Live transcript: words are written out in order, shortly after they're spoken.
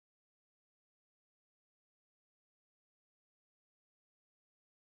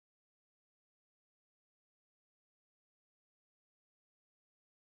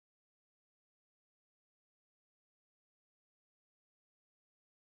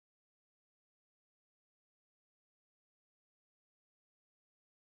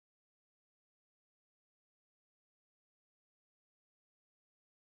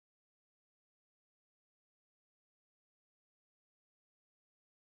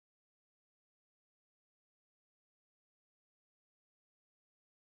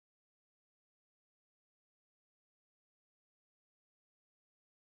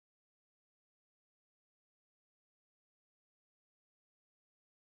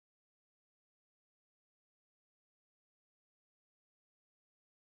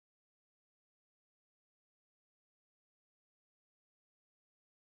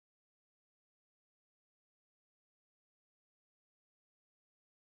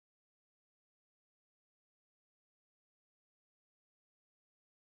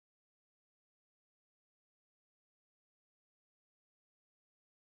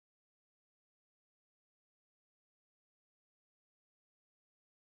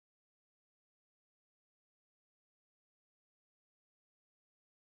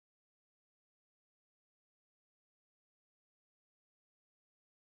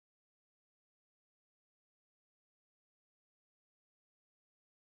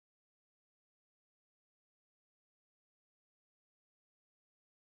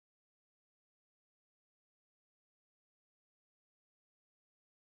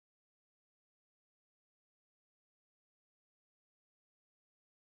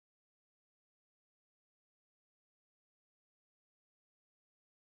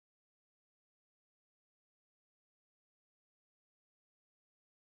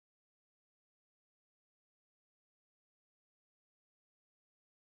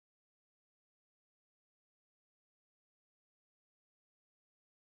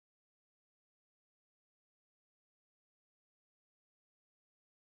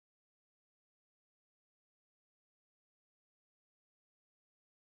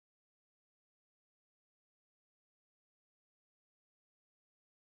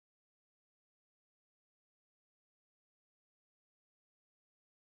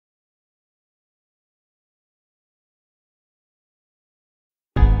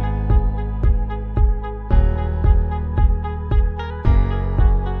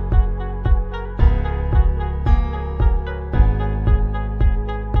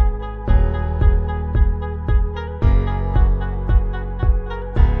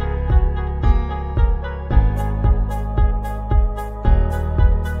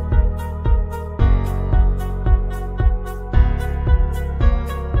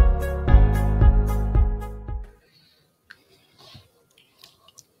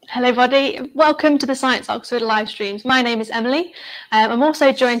Hello everybody, welcome to the Science Oxford live streams. My name is Emily. I'm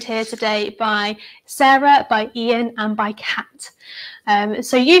also joined here today by Sarah, by Ian and by Kat.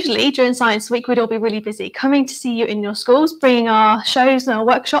 So usually during Science Week we'd all be really busy coming to see you in your schools, bringing our shows and our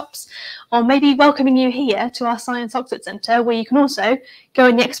workshops, or maybe welcoming you here to our Science Oxford Centre, where you can also go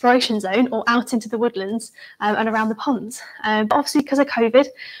in the exploration zone or out into the woodlands and around the ponds. But obviously because of COVID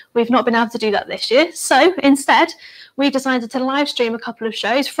we've not been able to do that this year, so instead we've decided to live stream a couple of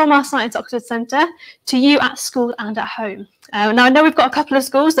shows from our Science Oxford Centre to you at school and at home. Now I know we've got a couple of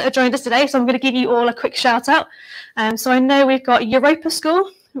schools that have joined us today, so I'm going to give you all a quick shout out. So I know we've got Europa School,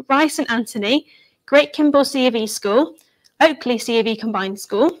 Rice and Anthony, Great Kimble C of E School, Oakley C of E Combined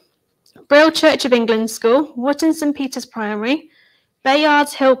School, Brill Church of England School, Wootton St Peter's Primary,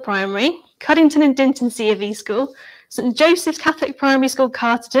 Bayards Hill Primary, Cuddington and Dinton C of E School, St Joseph's Catholic Primary School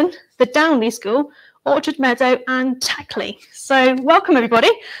Carterton, the Downley School, Orchard Meadow and Tackley. So welcome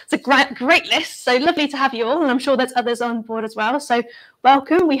everybody. It's a great list, so lovely to have you all, and I'm sure there's others on board as well. So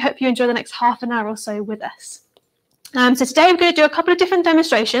welcome, we hope you enjoy the next half an hour or so with us. So today we're going to do a couple of different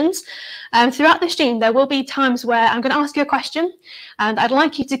demonstrations. Throughout the stream there will be times where I'm going to ask you a question and I'd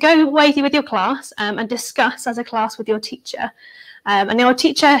like you to go away with your class and discuss as a class with your teacher. And your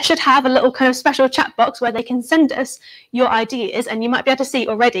teacher should have a little kind of special chat box where they can send us your ideas, and you might be able to see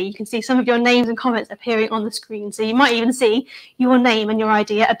already, you can see some of your names and comments appearing on the screen. So you might even see your name and your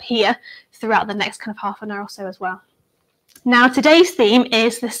idea appear throughout the next kind of half an hour or so as well. Now today's theme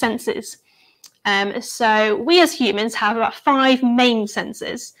is the senses. So we as humans have about 5 main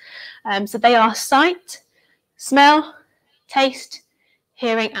senses. So they are sight, smell, taste,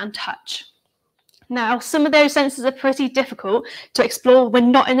 hearing and touch. Now, some of those senses are pretty difficult to explore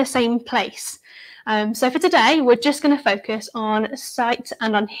when not in the same place. So for today, we're just going to focus on sight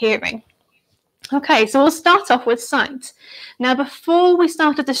and on hearing. Okay, so we'll start off with sight. Now, before we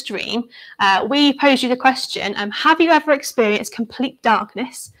started the stream, we posed you the question, have you ever experienced complete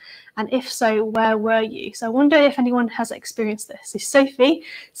darkness? And if so, where were you? So I wonder if anyone has experienced this. So Sophie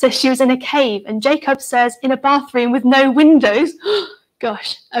says she was in a cave, and Jacob says in a bathroom with no windows.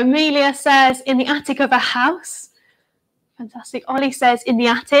 Gosh. Amelia says in the attic of a house. Fantastic. Ollie says in the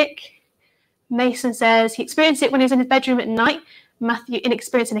attic. Mason says he experienced it when he was in his bedroom at night. Matthew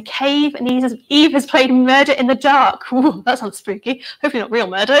inexperienced in a cave. And Eve has played murder in the dark. Ooh, that sounds spooky. Hopefully not real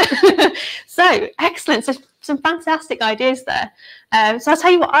murder. So excellent. So some fantastic ideas there. So I'll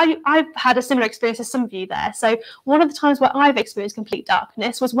tell you what, I've had a similar experience as some of you there. So one of the times where I've experienced complete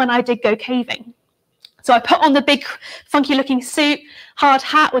darkness was when I did go caving. So I put on the big funky looking suit, hard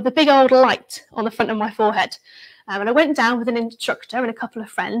hat with the big old light on the front of my forehead. And I went down with an instructor and a couple of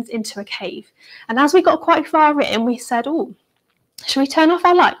friends into a cave. And as we got quite far in, we said, oh, should we turn off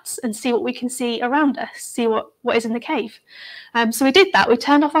our lights and see what we can see around us, see what is in the cave? So we did that, we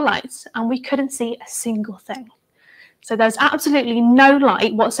turned off our lights and we couldn't see a single thing. So there's absolutely no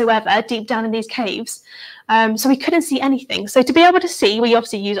light whatsoever deep down in these caves. So we couldn't see anything. So to be able to see, we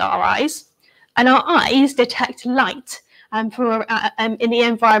obviously use our eyes. And our eyes detect light in the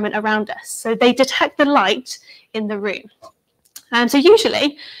environment around us. So they detect the light in the room. So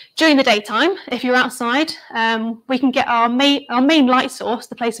usually during the daytime, if you're outside, we can get our main light source,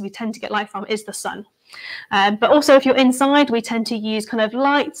 the place we tend to get light from is the sun. But also if you're inside, we tend to use kind of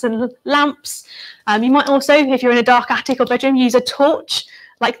lights and lamps. You might also, if you're in a dark attic or bedroom, use a torch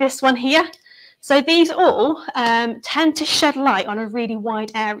like this one here. So these all tend to shed light on a really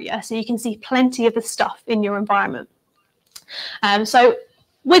wide area, so you can see plenty of the stuff in your environment. So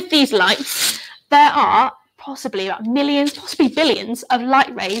with these lights, there are possibly about millions, possibly billions of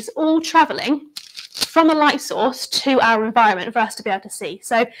light rays all travelling from a light source to our environment for us to be able to see.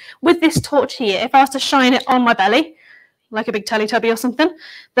 So with this torch here, if I was to shine it on my belly, like a big Teletubby or something,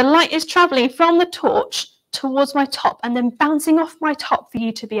 the light is travelling from the torch towards my top and then bouncing off my top for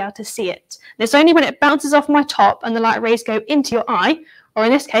you to be able to see it. And it's only when it bounces off my top and the light rays go into your eye, or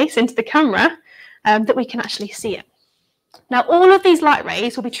in this case into the camera, that we can actually see it. Now all of these light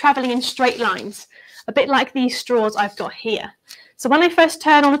rays will be travelling in straight lines, a bit like these straws I've got here. So when I first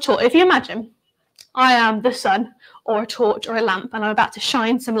turn on a torch, if you imagine I am the sun or a torch or a lamp and I'm about to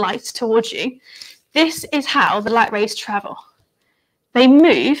shine some light towards you, this is how the light rays travel. They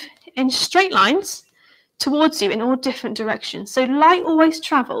move in straight lines towards you in all different directions. So light always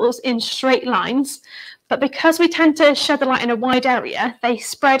travels in straight lines, but because we tend to shed the light in a wide area, they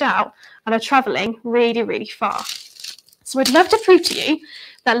spread out and are traveling really, really far. So I'd love to prove to you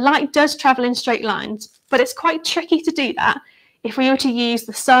that light does travel in straight lines, but it's quite tricky to do that if we were to use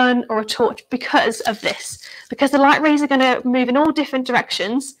the sun or a torch because of this, because the light rays are going to move in all different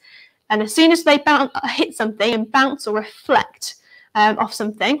directions. And as soon as they hit something and bounce or reflect off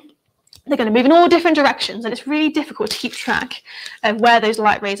something, they're going to move in all different directions, and it's really difficult to keep track of where those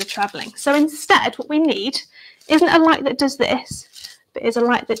light rays are travelling. So instead, what we need isn't a light that does this, but is a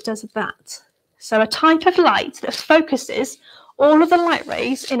light that does that. So a type of light that focuses all of the light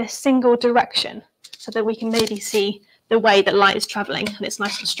rays in a single direction, so that we can maybe see the way that light is travelling and it's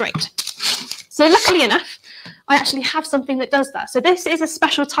nice and straight. So luckily enough, I actually have something that does that. So this is a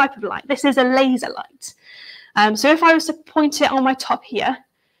special type of light. This is a laser light. So if I was to point it on my top here,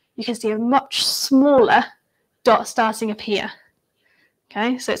 you can see a much smaller dot starting up here.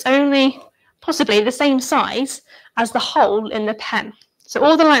 Okay, so it's only possibly the same size as the hole in the pen. So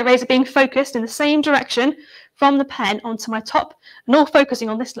all the light rays are being focused in the same direction from the pen onto my top, and all focusing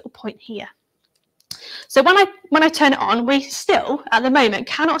on this little point here. So when I turn it on, we still, at the moment,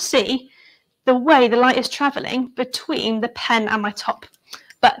 cannot see the way the light is travelling between the pen and my top.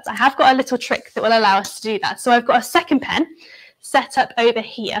 But I have got a little trick that will allow us to do that. So I've got a second pen set up over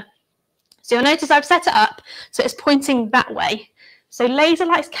here. So you'll notice I've set it up so it's pointing that way. So laser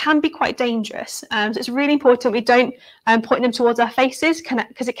lights can be quite dangerous. So it's really important we don't point them towards our faces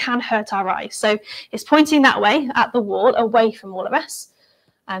because it can hurt our eyes. So it's pointing that way at the wall, away from all of us.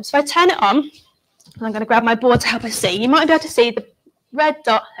 So if I turn it on, and I'm going to grab my board to help us see, you might be able to see the red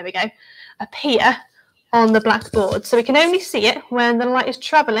dot, there we go, appear on the black board. So we can only see it when the light is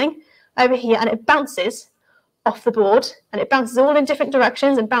travelling over here and it bounces off the board, and it bounces all in different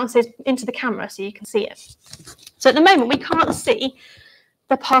directions and bounces into the camera so you can see it. So at the moment we can't see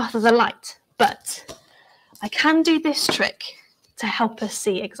the path of the light, but I can do this trick to help us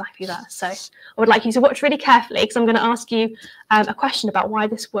see exactly that. So I would like you to watch really carefully because I'm going to ask you a question about why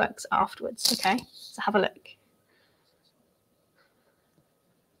this works afterwards. Okay, so have a look.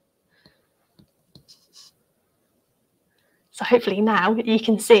 So hopefully now you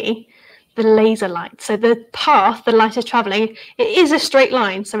can see the laser light. So the path the light is travelling, it is a straight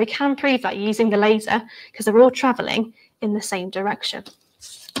line. So we can prove that using the laser because they're all travelling in the same direction.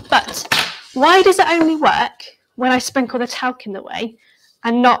 But why does it only work when I sprinkle the talc in the way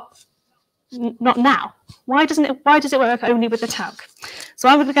and not now? Why does it work only with the talc? So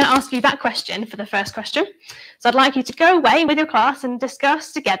I'm going to ask you that question for the first question. So I'd like you to go away with your class and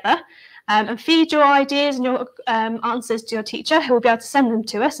discuss together and feed your ideas and your answers to your teacher, who will be able to send them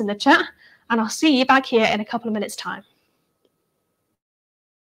to us in the chat. And I'll see you back here in a couple of minutes' time.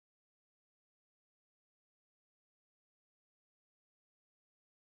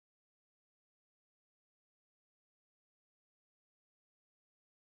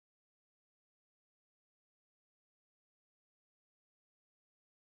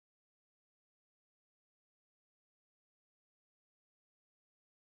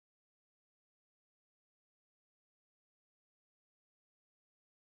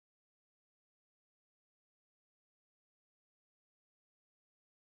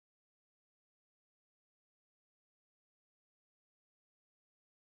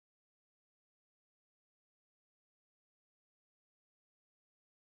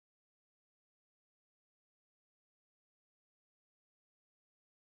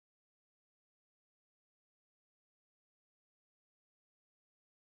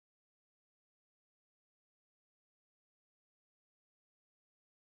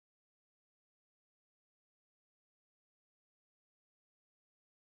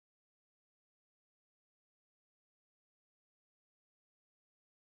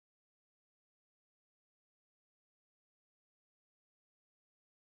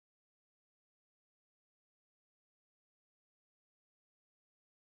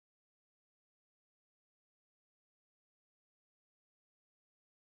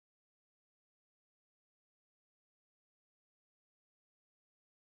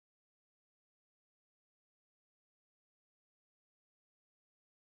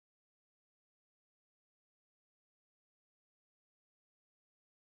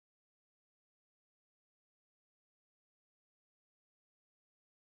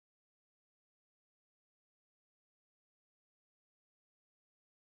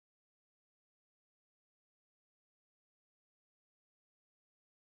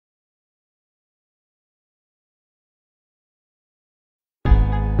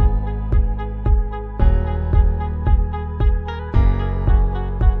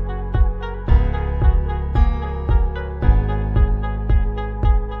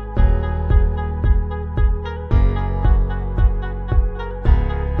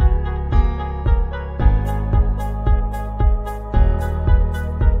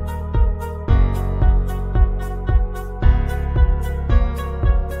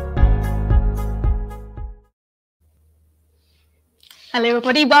 Hello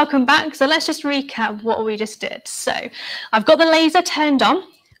everybody, welcome back. So let's just recap what we just did. So I've got the laser turned on,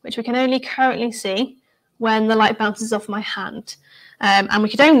 which we can only currently see when the light bounces off my hand. And we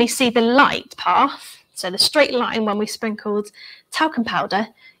could only see the light path, so the straight line when we sprinkled talcum powder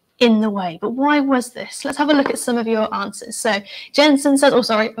in the way. But why was this? Let's have a look at some of your answers. So Jensen says, oh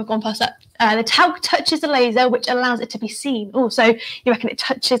sorry, I've gone past that. The talc touches the laser, which allows it to be seen. Also, you reckon it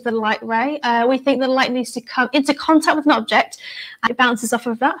touches the light ray. We think the light needs to come into contact with an object and it bounces off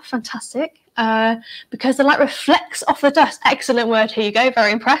of that. Fantastic. Because the light reflects off the dust. Excellent word, here you go,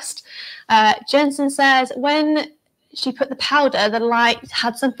 very impressed. Jensen says, when she put the powder, the light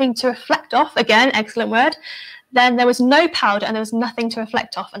had something to reflect off. Again, excellent word. Then there was no powder and there was nothing to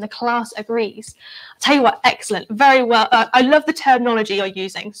reflect off, and the class agrees. I'll tell you what, excellent, very well. I love the terminology you're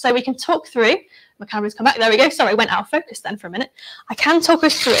using. So we can talk through, my camera's come back, there we go. Sorry, I went out of focus then for a minute. I can talk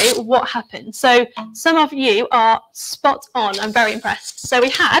us through what happened. So some of you are spot on, I'm very impressed. So we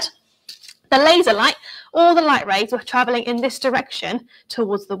had the laser light, all the light rays were traveling in this direction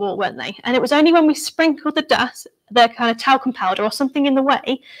towards the wall, weren't they? And it was only when we sprinkled the dust, the kind of talcum powder or something in the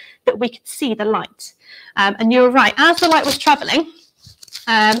way, that we could see the light. And you were right, as the light was traveling,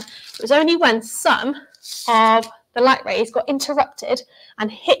 it was only when some of the light rays got interrupted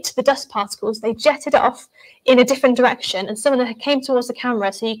and hit the dust particles, they jetted off in a different direction, and some of them came towards the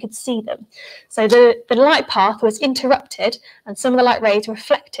camera so you could see them. So the light path was interrupted and some of the light rays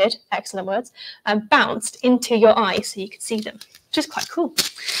reflected, excellent words, and bounced into your eyes so you could see them, which is quite cool.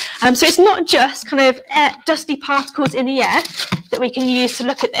 So it's not just kind of dusty particles in the air that we can use to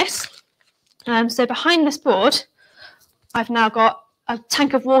look at this. So behind this board, I've now got a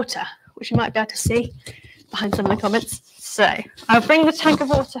tank of water, which you might be able to see behind some of the comments. So I'll bring the tank of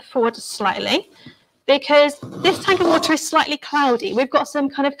water forward slightly because this tank of water is slightly cloudy. We've got some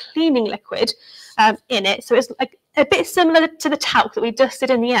kind of cleaning liquid in it. So it's like a bit similar to the talc that we dusted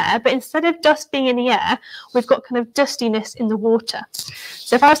in the air, but instead of dust being in the air, we've got kind of dustiness in the water.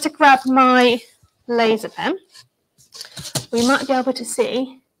 So if I was to grab my laser pen, we might be able to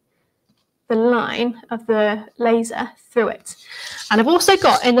see the line of the laser through it. And I've also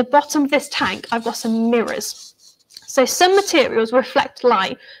got in the bottom of this tank, I've got some mirrors. So some materials reflect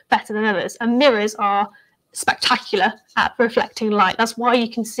light better than others, and mirrors are spectacular at reflecting light. That's why you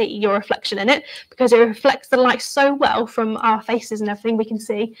can see your reflection in it, because it reflects the light so well from our faces and everything we can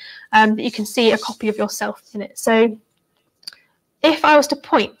see, that you can see a copy of yourself in it. So if I was to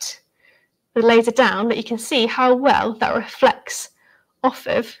point the laser down, that you can see how well that reflects off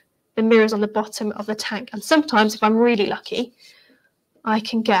of the mirrors on the bottom of the tank. And sometimes, if I'm really lucky, I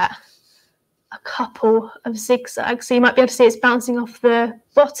can get a couple of zigzags. So you might be able to see it's bouncing off the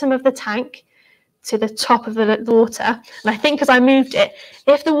bottom of the tank to the top of the water. And I think because I moved it,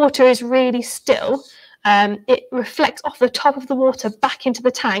 if the water is really still, it reflects off the top of the water back into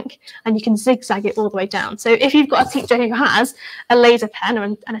the tank, and you can zigzag it all the way down. So if you've got a teacher who has a laser pen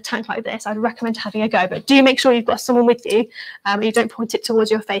and a tank like this, I'd recommend having a go. But do make sure you've got someone with you and you don't point it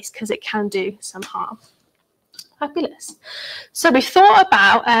towards your face, because it can do some harm. Fabulous. So we thought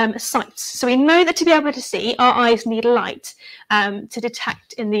about sights. So we know that to be able to see, our eyes need light to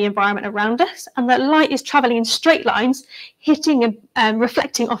detect in the environment around us, and that light is traveling in straight lines, hitting and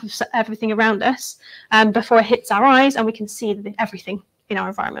reflecting off of everything around us before it hits our eyes, and we can see everything in our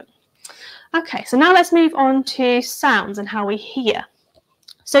environment. Okay, so now let's move on to sounds and how we hear.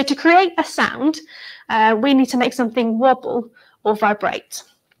 So to create a sound, we need to make something wobble or vibrate.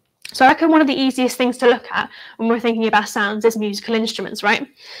 So I reckon one of the easiest things to look at when we're thinking about sounds is musical instruments, right?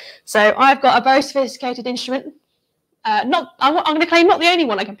 So I've got a very sophisticated instrument. I'm going to claim not the only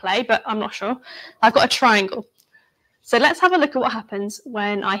one I can play, but I'm not sure. I've got a triangle. So let's have a look at what happens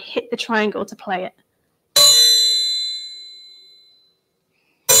when I hit the triangle to play it.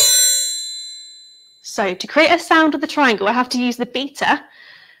 So to create a sound with the triangle, I have to use the beater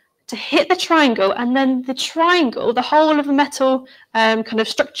to hit the triangle, and then the triangle, the whole of the metal kind of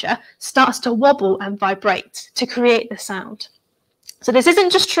structure, starts to wobble and vibrate to create the sound. So this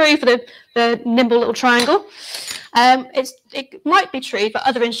isn't just true for the nimble little triangle. It might be true for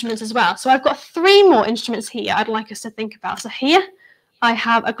other instruments as well. So I've got 3 more instruments here I'd like us to think about. So here I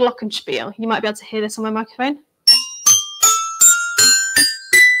have a glockenspiel. You might be able to hear this on my microphone.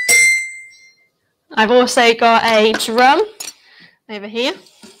 I've also got a drum over here.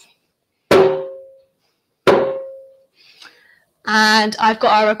 And I've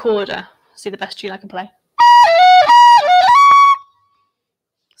got a recorder. See the best tune I can play.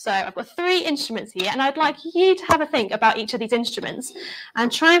 So I've got 3 instruments here, and I'd like you to have a think about each of these instruments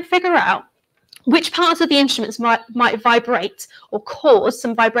and try and figure out which parts of the instruments might vibrate or cause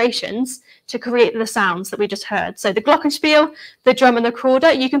some vibrations to create the sounds that we just heard. So the glockenspiel, the drum and the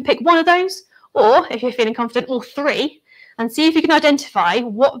recorder, you can pick one of those, or if you're feeling confident, all three, and see if you can identify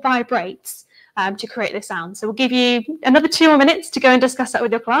what vibrates to create the sound. So we'll give you another 2 more minutes to go and discuss that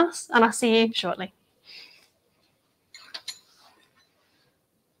with your class, and I'll see you shortly.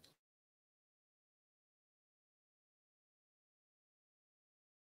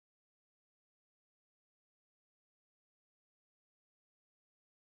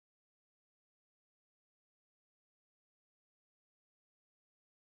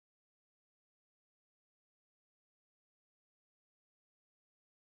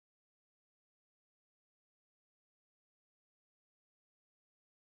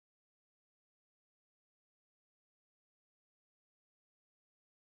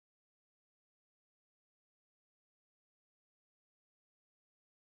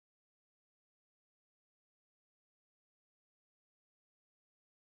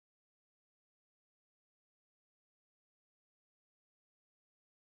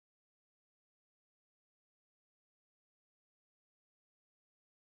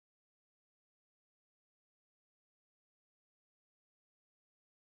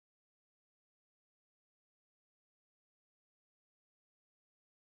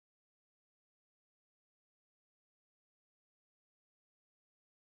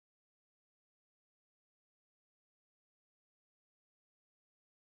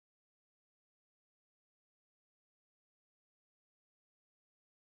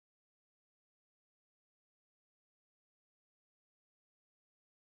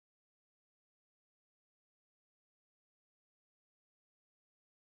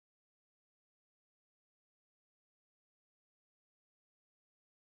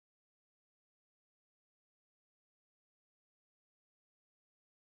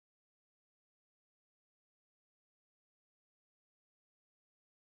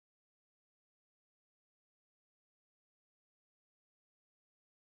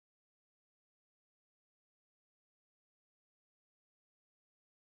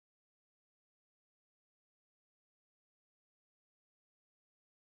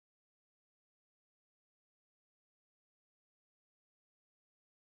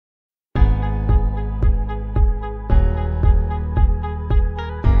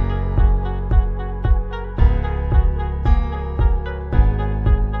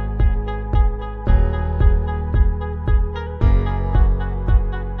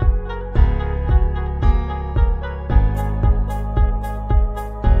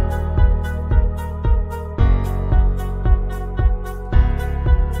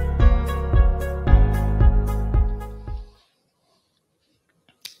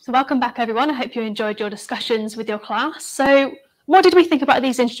 So welcome back, everyone. I hope you enjoyed your discussions with your class. So what did we think about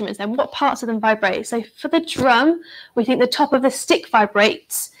these instruments then? What parts of them vibrate? So for the drum, we think the top of the stick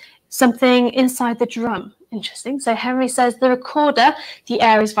vibrates, something inside the drum. Interesting. So Henry says the recorder, the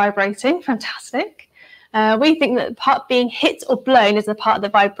air is vibrating. Fantastic. We think that the part being hit or blown is the part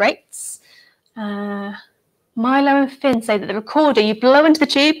that vibrates. Milo and Finn say that the recorder, you blow into the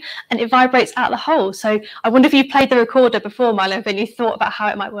tube and it vibrates out the hole. So I wonder if you played the recorder before, Milo and Finn, you thought about how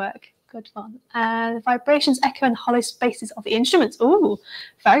it might work. Good fun. The vibrations echo in the hollow spaces of the instruments. Ooh,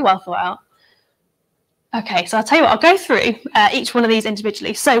 very well thought out. Okay, so I'll tell you what, I'll go through each one of these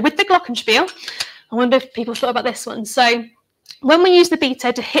individually. So with the glockenspiel, I wonder if people thought about this one. So when we use the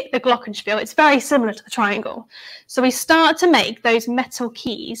beater to hit the glockenspiel, it's very similar to the triangle. So we start to make those metal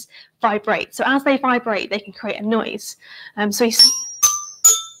keys vibrate. So as they vibrate, they can create a noise. So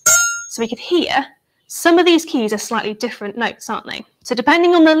we could hear some of these keys are slightly different notes, aren't they? So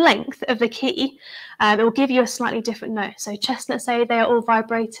depending on the length of the key, it will give you a slightly different note. So chestnuts say they are all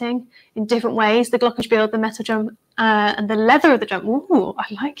vibrating in different ways. The glockenspiel, the metal drum, and the leather of the drum. Ooh, I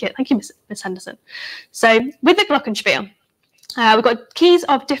like it. Thank you, Miss Henderson. So with the glockenspiel, we've got keys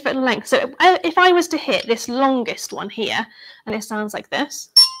of different lengths. So if I was to hit this longest one here, and it sounds like this,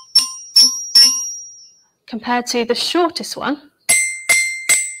 compared to the shortest one,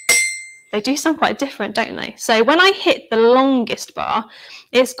 they do sound quite different, don't they? So when I hit the longest bar,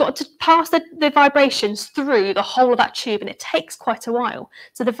 it's got to pass the vibrations through the whole of that tube, and it takes quite a while.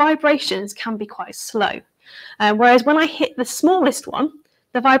 So the vibrations can be quite slow. Whereas when I hit the smallest one,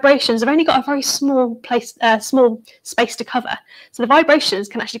 the vibrations have only got a very small space to cover. So the vibrations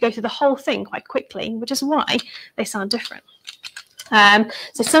can actually go through the whole thing quite quickly, which is why they sound different.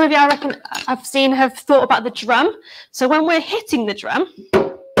 So some of you, I reckon, I've seen have thought about the drum. So when we're hitting the drum,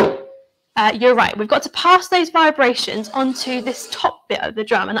 you're right, we've got to pass those vibrations onto this top bit of the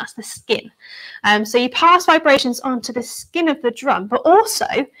drum, and that's the skin. So you pass vibrations onto the skin of the drum, but also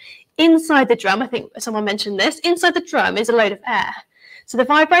inside the drum, I think someone mentioned this, inside the drum is a load of air. So the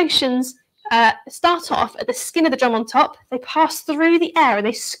vibrations start off at the skin of the drum on top, they pass through the air and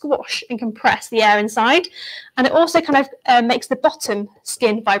they squash and compress the air inside. And it also kind of makes the bottom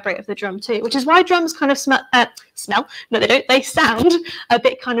skin vibrate of the drum too, which is why drums kind of smell, no they don't, they sound a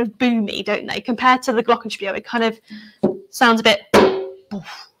bit kind of boomy, don't they? Compared to the glockenspiel, it kind of sounds a bit,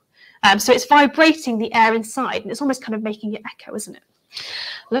 so it's vibrating the air inside and it's almost kind of making it echo, isn't it?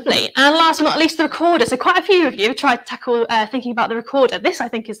 Lovely. And last but not least, the recorder. So quite a few of you have tried to tackle thinking about the recorder. This, I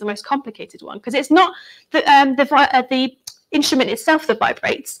think, is the most complicated one because it's not the instrument itself that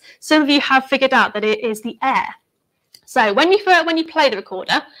vibrates. Some of you have figured out that it is the air. So when you play the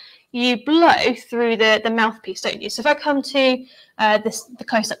recorder, you blow through the mouthpiece, don't you? So if I come to the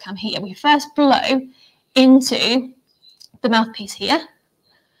close-up cam here, we first blow into the mouthpiece here.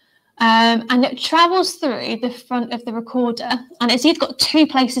 And it travels through the front of the recorder, and it's either got two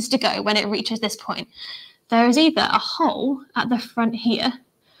places to go when it reaches this point. There is either a hole at the front here,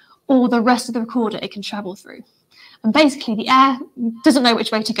 or the rest of the recorder it can travel through. And basically the air doesn't know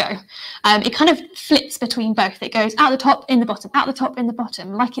which way to go. It kind of flips between both. It goes out the top, in the bottom, out the top, in the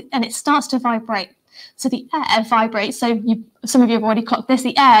bottom, and it starts to vibrate. So the air vibrates. So some of you have already clocked this.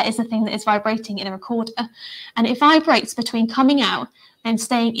 The air is the thing that is vibrating in a recorder, and it vibrates between coming out and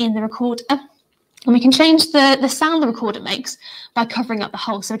staying in the recorder. And we can change the sound the recorder makes by covering up the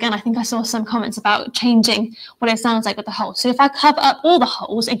hole. So again, I think I saw some comments about changing what it sounds like with the hole. So if I cover up all the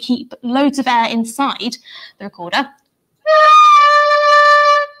holes and keep loads of air inside the recorder,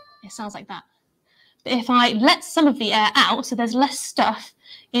 it sounds like that. But if I let some of the air out, so there's less stuff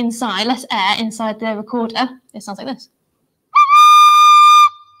inside, less air inside the recorder, it sounds like this.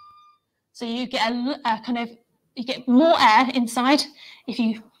 So you get you get more air inside if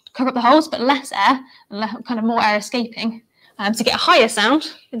you cover up the holes, but less air and kind of more air escaping to get a higher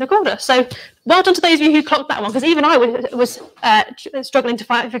sound in the recorder. So well done to those of you who clocked that one, because even I was struggling to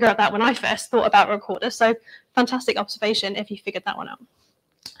figure out that when I first thought about a recorder. So fantastic observation if you figured that one out.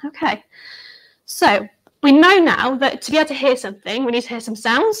 Okay, so we know now that to be able to hear something, we need to hear some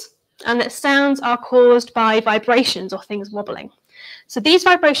sounds, and that sounds are caused by vibrations or things wobbling. So these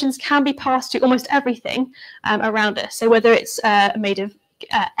vibrations can be passed to almost everything around us. So whether it's made of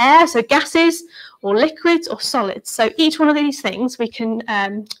air, so gases, or liquids, or solids. So each one of these things we can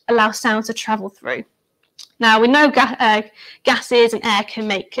allow sounds to travel through. Now we know gases and air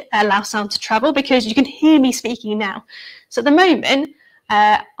can allow sound to travel because you can hear me speaking now. So at the moment,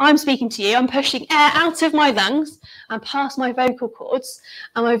 I'm speaking to you, I'm pushing air out of my lungs and past my vocal cords,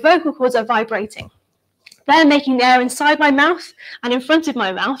 and my vocal cords are vibrating. They're making the air inside my mouth and in front of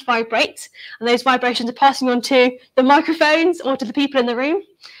my mouth vibrate, and those vibrations are passing on to the microphones or to the people in the room.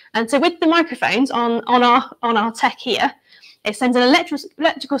 And so with the microphones on our tech here, it sends an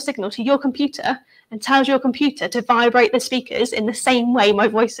electrical signal to your computer and tells your computer to vibrate the speakers in the same way my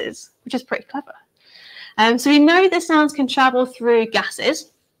voice is, which is pretty clever. So we know that sounds can travel through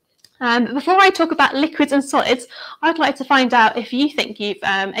gases. Before I talk about liquids and solids, I'd like to find out if you think you've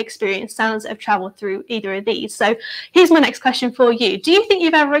experienced sounds that have travelled through either of these. So here's my next question for you. Do you think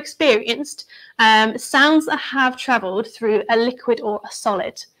you've ever experienced sounds that have travelled through a liquid or a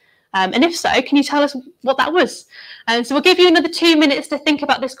solid? And if so, can you tell us what that was? So we'll give you another 2 minutes to think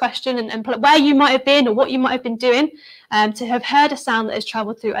about this question and where you might have been or what you might have been doing to have heard a sound that has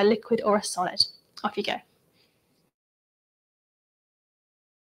travelled through a liquid or a solid. Off you go.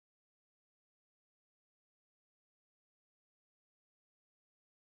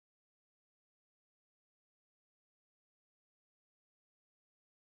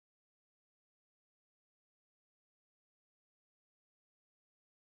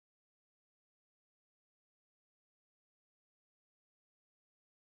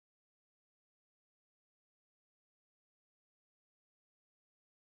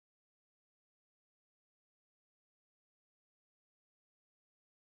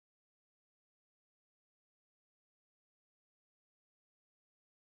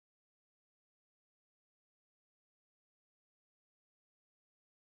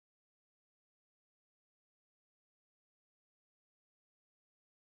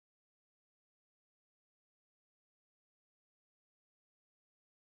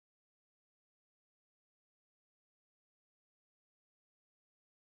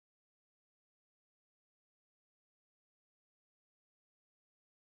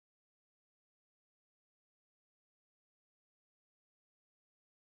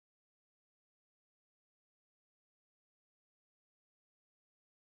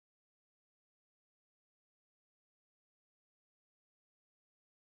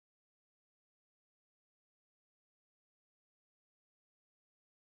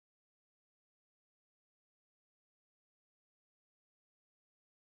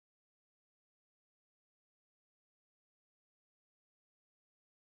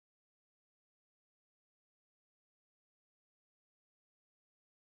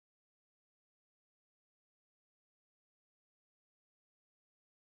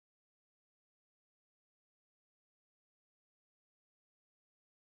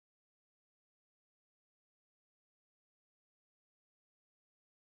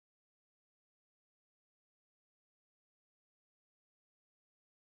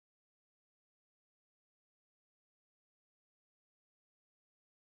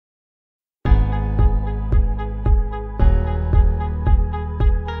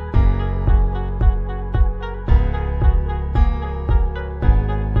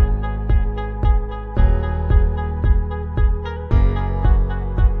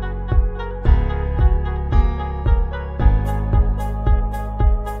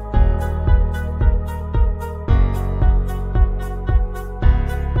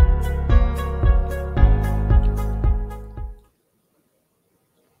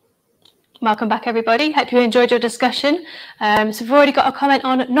 Welcome back, everybody. Hope you enjoyed your discussion. So we've already got a comment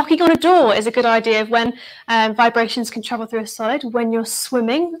on knocking on a door is a good idea of when vibrations can travel through a solid. When you're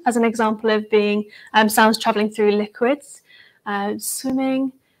swimming, as an example of being sounds traveling through liquids.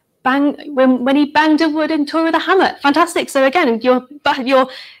 Swimming, bang, when he banged a wooden toy with a hammer. Fantastic. So again, you're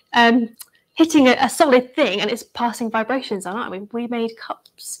hitting a solid thing and it's passing vibrations on, aren't we? We made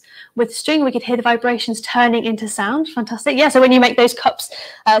cups with string. We could hear the vibrations turning into sound. Fantastic. Yeah, so when you make those cups,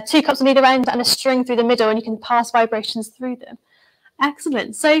 2 cups on either end and a string through the middle, and you can pass vibrations through them.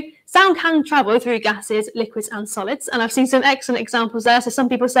 Excellent. So sound can travel through gases, liquids and solids. And I've seen some excellent examples there. So some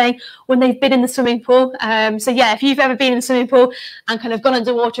people saying when they've been in the swimming pool. So yeah, if you've ever been in the swimming pool and kind of gone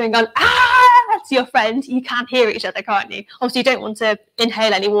underwater and gone, ah, to your friend, you can hear each other, can't you? Obviously, you don't want to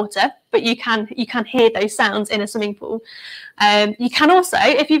inhale any water, but you can hear those sounds in a swimming pool. You can also,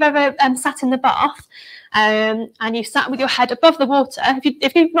 if you've ever sat in the bath and you sat with your head above the water,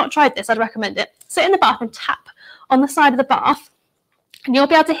 if you've not tried this, I'd recommend it. Sit in the bath and tap on the side of the bath. And you'll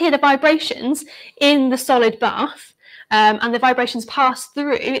be able to hear the vibrations in the solid bath, and the vibrations pass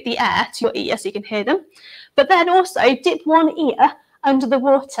through the air to your ear so you can hear them. But then also dip one ear under the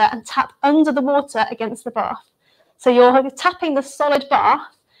water and tap under the water against the bath. So you're tapping the solid bath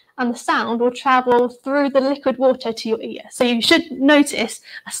and the sound will travel through the liquid water to your ear. So you should notice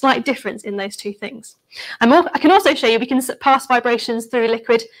a slight difference in those two things. I can also show you we can pass vibrations through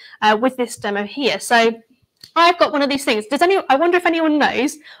liquid with this demo here. So I've got one of these things. I wonder if anyone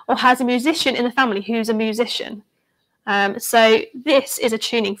knows or has a musician in the family who's a musician. So this is a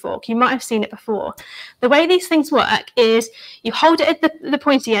tuning fork. You might have seen it before. The way these things work is you hold it at the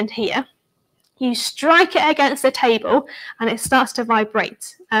pointy end here, you strike it against the table and it starts to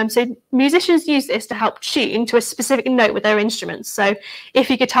vibrate. So musicians use this to help tune to a specific note with their instruments. So if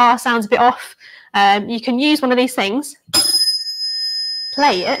your guitar sounds a bit off, you can use one of these things,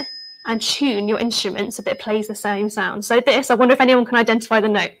 play it, and tune your instrument so that it plays the same sound. So this, I wonder if anyone can identify the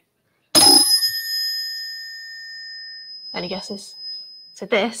note. Any guesses? So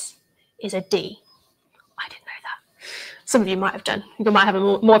this is a D. I didn't know that. Some of you might have done. You might have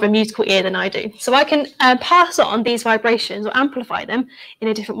more of a musical ear than I do. So I can pass on these vibrations or amplify them in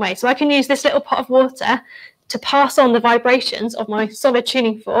a different way. So I can use this little pot of water to pass on the vibrations of my solid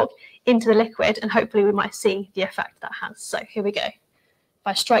tuning fork into the liquid, and hopefully we might see the effect that has. So here we go. If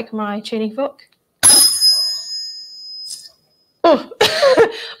I strike my tuning fork, oh,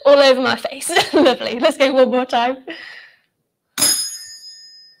 all over my face. Lovely. Let's go one more time.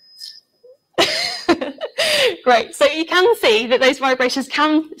 Great. So you can see that those vibrations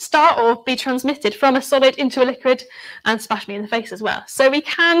can start or be transmitted from a solid into a liquid and splash me in the face as well. So we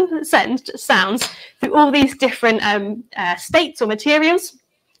can send sounds through all these different states or materials.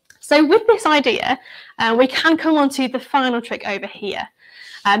 So with this idea, we can come on to the final trick over here.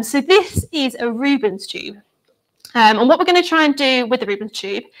 So this is a Rubens tube. And what we're going to try and do with the Rubens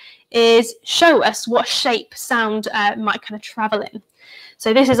tube is show us what shape sound might kind of travel in.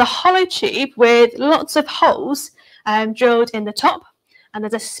 So this is a hollow tube with lots of holes drilled in the top, and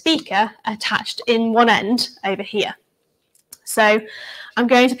there's a speaker attached in one end over here. So I'm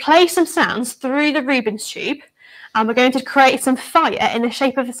going to play some sounds through the Rubens tube, and we're going to create some fire in the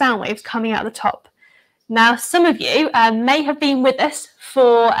shape of the sound waves coming out the top. Now, some of you may have been with us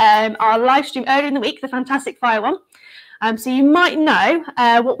for our live stream earlier in the week, the Fantastic Fire one. So you might know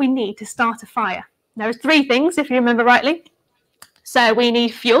what we need to start a fire. There are 3 things, if you remember rightly. So we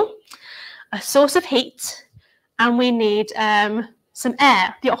need fuel, a source of heat, and we need some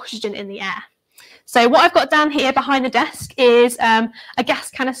air, the oxygen in the air. So what I've got down here behind the desk is a gas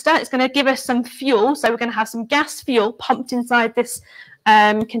canister. It's going to give us some fuel. So we're going to have some gas fuel pumped inside this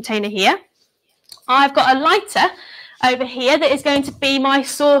container here. I've got a lighter over here that is going to be my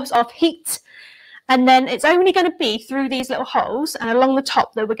source of heat. And then it's only going to be through these little holes and along the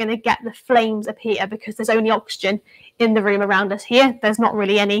top that we're going to get the flames appear, because there's only oxygen in the room around us here. There's not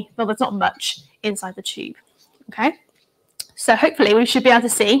really there's not much inside the tube. Okay, so hopefully we should be able to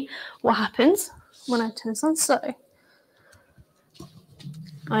see what happens when I turn this on. So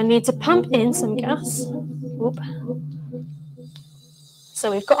I need to pump in some gas. Whoop.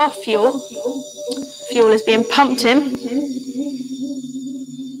 So we've got our fuel. Fuel is being pumped in.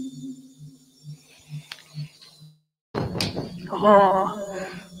 Oh,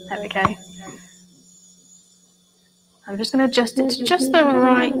 there we go. I'm just going to adjust it to just the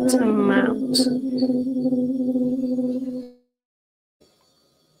right amount.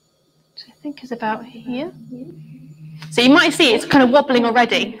 Which I think is about here. So you might see it's kind of wobbling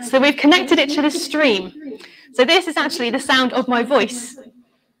already. So we've connected it to the stream. So this is actually the sound of my voice,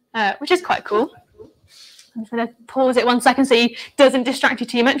 which is quite cool. I'm just going to pause it 1 second so it doesn't distract you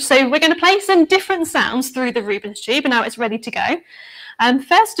too much. So we're going to play some different sounds through the Rubens tube, and now it's ready to go.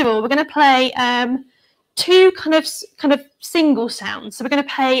 First of all, we're going to play two kind of single sounds. So we're going to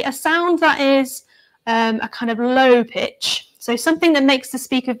play a sound that is a kind of low pitch, so something that makes the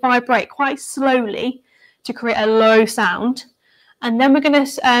speaker vibrate quite slowly to create a low sound. And then we're going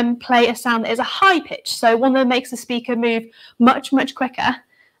to play a sound that is a high pitch, so one that makes the speaker move much, much quicker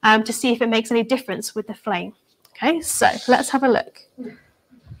to see if it makes any difference with the flame. Okay, so let's have a look.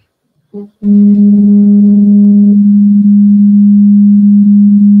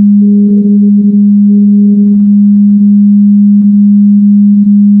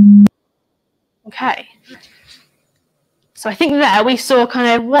 Okay, so I think there we saw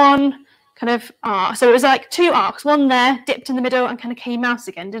kind of one kind of arc. So it was like two arcs, one there, dipped in the middle and kind of came out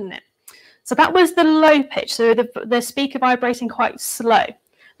again, didn't it? So that was the low pitch, so the speaker vibrating quite slow.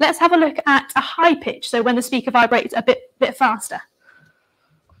 Let's have a look at a high pitch, so when the speaker vibrates a bit faster.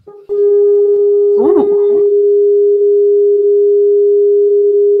 Ooh.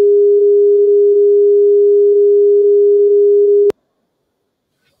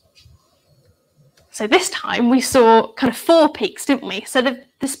 So this time we saw kind of 4 peaks, didn't we? So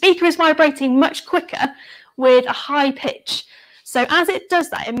the speaker is vibrating much quicker with a high pitch. So as it does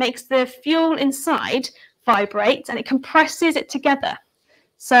that, it makes the fuel inside vibrate and it compresses it together.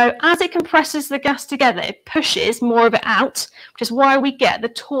 So as it compresses the gas together, it pushes more of it out, which is why we get the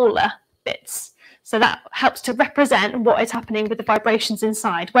taller bits. So that helps to represent what is happening with the vibrations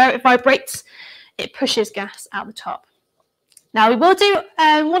inside. Where it vibrates, it pushes gas out the top. Now we will do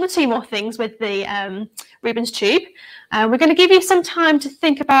 1 or 2 more things with the Rubens tube. We're going to give you some time to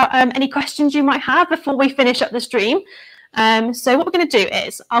think about any questions you might have before we finish up the stream. So what we're going to do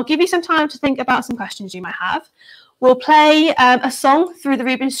is I'll give you some time to think about some questions you might have. We'll play a song through the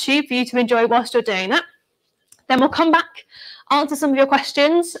Rubens tube for you to enjoy whilst you're doing that. Then we'll come back, answer some of your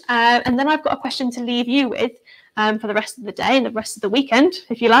questions, and then I've got a question to leave you with for the rest of the day and the rest of the weekend,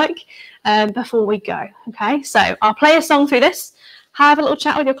 if you like, before we go. Okay, so I'll play a song through this, have a little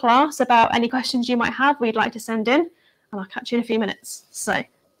chat with your class about any questions you might have we'd like to send in, and I'll catch you in a few minutes. So here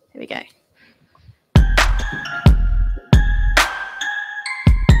we go.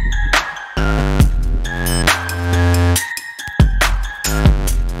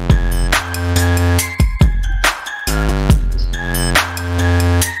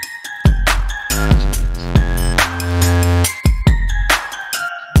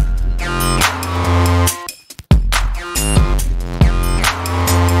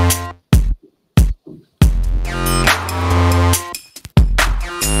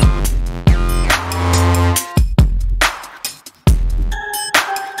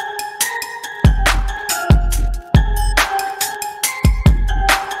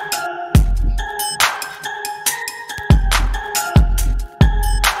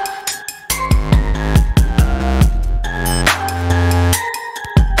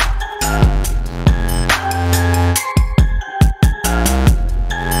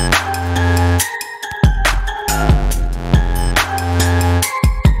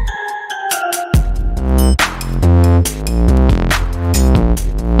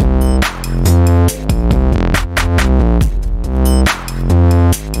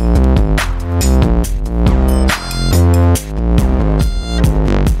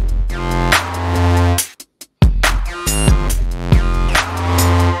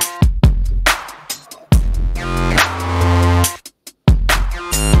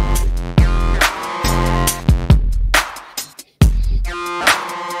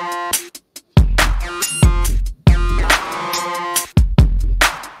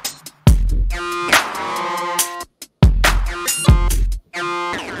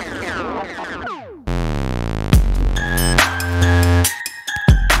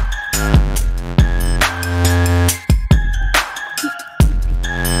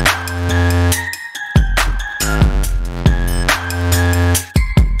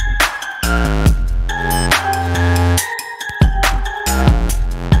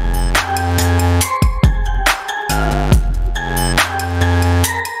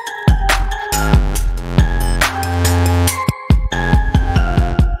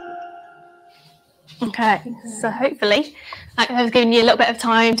 Okay, so hopefully I've given you a little bit of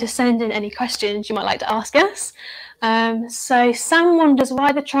time to send in any questions you might like to ask us. So Sam wonders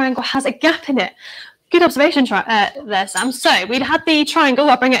why the triangle has a gap in it. Good observation there, Sam. So we'd had the triangle,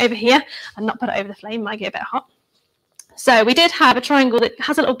 I'll bring it over here and not put it over the flame, might get a bit hot. So we did have a triangle that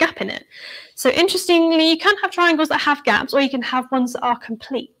has a little gap in it. So interestingly, you can have triangles that have gaps, or you can have ones that are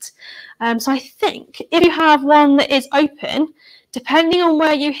complete. So I think if you have one that is open, depending on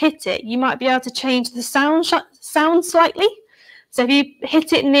where you hit it, you might be able to change the sound slightly. So if you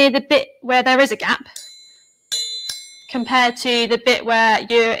hit it near the bit where there is a gap, compared to the bit where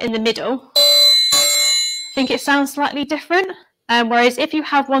you're in the middle, I think it sounds slightly different. Whereas if you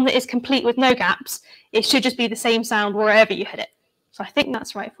have one that is complete with no gaps, it should just be the same sound wherever you hit it. So I think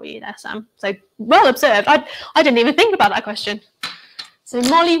that's right for you there, Sam. So well observed. I didn't even think about that question. So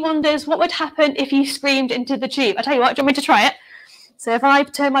Molly wonders what would happen if you screamed into the tube. I tell you what, do you want me to try it? So if I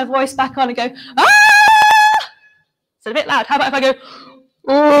turn my voice back on and go, ah! It's a bit loud. How about if I go,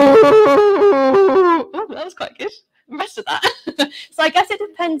 oh, that was quite good. The rest of that. So I guess it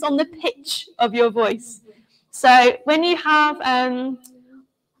depends on the pitch of your voice. So when you have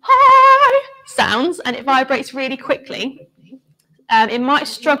high sounds and it vibrates really quickly, it might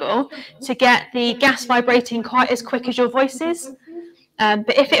struggle to get the gas vibrating quite as quick as your voice is.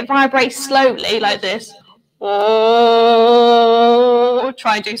 But if it vibrates slowly like this, oh,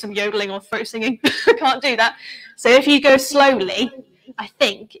 try and do some yodeling or throat singing. I can't do that. So if you go slowly, I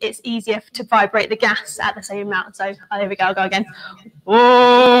think it's easier to vibrate the gas at the same amount. So there we go, I'll go again.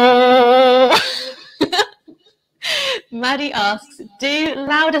 Oh. Maddie asks, do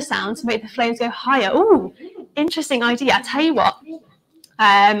louder sounds make the flames go higher? Ooh, interesting idea. I tell you what,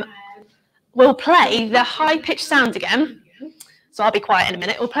 we'll play the high-pitched sound again. So I'll be quiet in a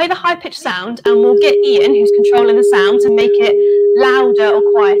minute. We'll play the high-pitched sound and we'll get Ian, who's controlling the sound, to make it louder or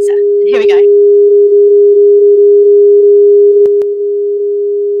quieter. Here we go.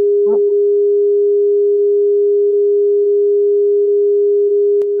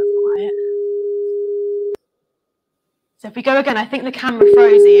 So if we go again, I think the camera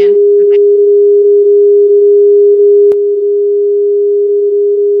froze, Ian.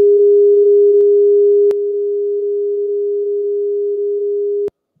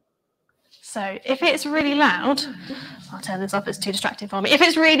 So if it's really loud, I'll turn this off, it's too distracting for me. If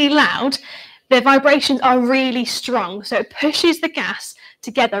it's really loud, the vibrations are really strong. So it pushes the gas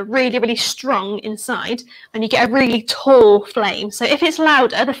together really, really strong inside, and you get a really tall flame. So if it's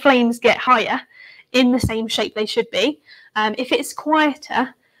louder, the flames get higher in the same shape they should be. If it's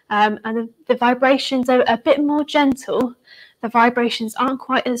quieter and the vibrations are a bit more gentle, the vibrations aren't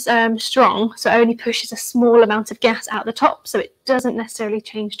quite as strong, so it only pushes a small amount of gas out the top, so it doesn't necessarily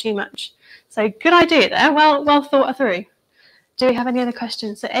change too much. So good idea there, well thought through. Do we have any other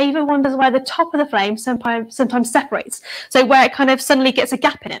questions? So Ava wonders why the top of the flame sometimes separates, so where it kind of suddenly gets a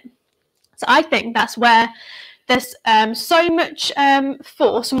gap in it. So I think that's where there's so much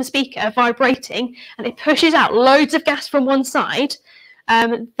force from the speaker vibrating, and it pushes out loads of gas from one side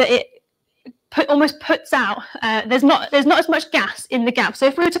that it almost puts out. There's not as much gas in the gap. So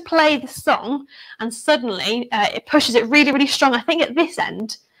if we were to play the song and suddenly it pushes it really, really strong, I think at this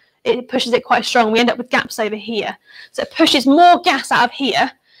end it pushes it quite strong. We end up with gaps over here. So it pushes more gas out of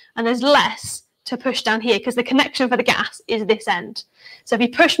here, and there's less to push down here because the connection for the gas is this end. So if you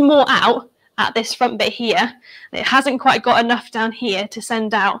push more out at this front bit here, it hasn't quite got enough down here to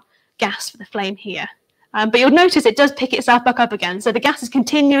send out gas for the flame here. But you'll notice it does pick itself back up again. So the gas is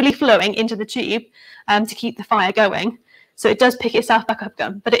continually flowing into the tube to keep the fire going. So it does pick itself back up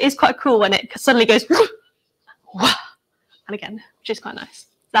again. But it is quite cool when it suddenly goes and again, which is quite nice.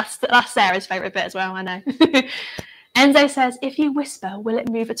 That's Sarah's favourite bit as well, I know. Enzo says, if you whisper, will it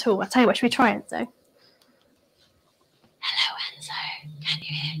move at all? I'll tell you what, should we try Enzo? Hello, Enzo. Can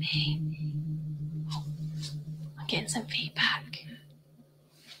you hear me? Oh, I'm getting some feedback.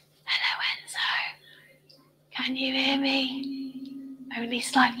 Hello, Enzo. Can you hear me? Only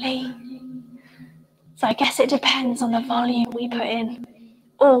slightly. So I guess it depends on the volume we put in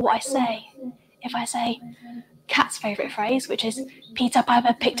or what I say. If I say Kat's favourite phrase, which is Peter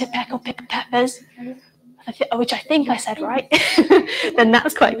Piper picked a peck of pepper peppers, which I think I said right, then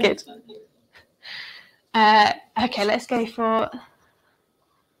that's quite good. Okay, let's go for.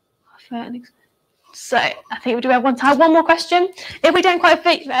 So I think we have one more question. If we don't quite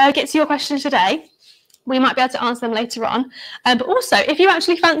get to your questions today, we might be able to answer them later on. But also, if you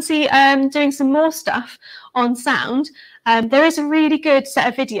actually fancy doing some more stuff on sound, there is a really good set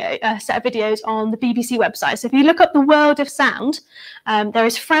of videos on the BBC website. So if you look up the world of sound, there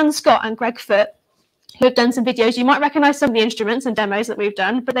is Fran Scott and Greg Foote who have done some videos. You might recognise some of the instruments and demos that we've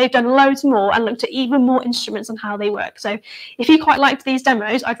done, but they've done loads more and looked at even more instruments and how they work. So if you quite liked these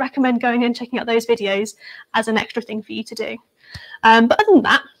demos, I'd recommend going and checking out those videos as an extra thing for you to do. But other than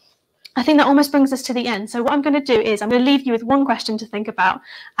that, I think that almost brings us to the end. So what I'm going to do is I'm going to leave you with one question to think about,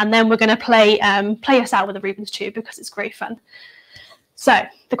 and then we're going to play us out with the Rubik's Cube because it's great fun. So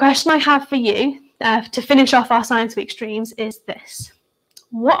the question I have for you to finish off our Science Week streams is this.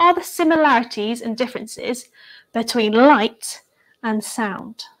 What are the similarities and differences between light and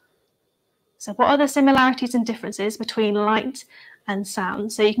sound? So what are the similarities and differences between light and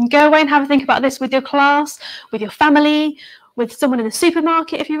sound? So you can go away and have a think about this with your class, with your family, with someone in the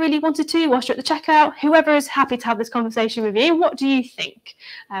supermarket if you really wanted to, whilst you're at the checkout, whoever is happy to have this conversation with you. What do you think?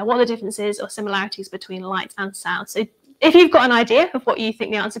 What are the differences or similarities between light and sound? So if you've got an idea of what you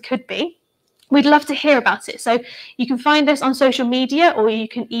think the answer could be, we'd love to hear about it. So you can find us on social media or you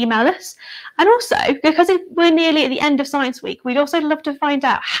can email us. And also, because we're nearly at the end of Science Week, we'd also love to find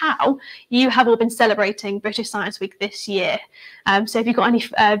out how you have all been celebrating British Science Week this year. So if you've got any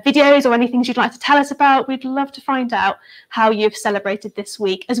videos or any things you'd like to tell us about, we'd love to find out how you've celebrated this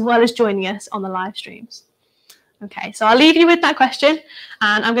week, as well as joining us on the live streams. Okay, so I'll leave you with that question,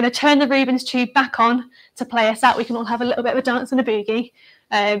 and I'm going to turn the Rubik's Cube back on to play us out. We can all have a little bit of a dance and a boogie.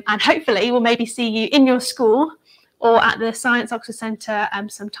 And hopefully we'll maybe see you in your school or at the Science Oxford Centre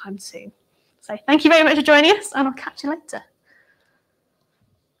sometime soon. So thank you very much for joining us, and I'll catch you later.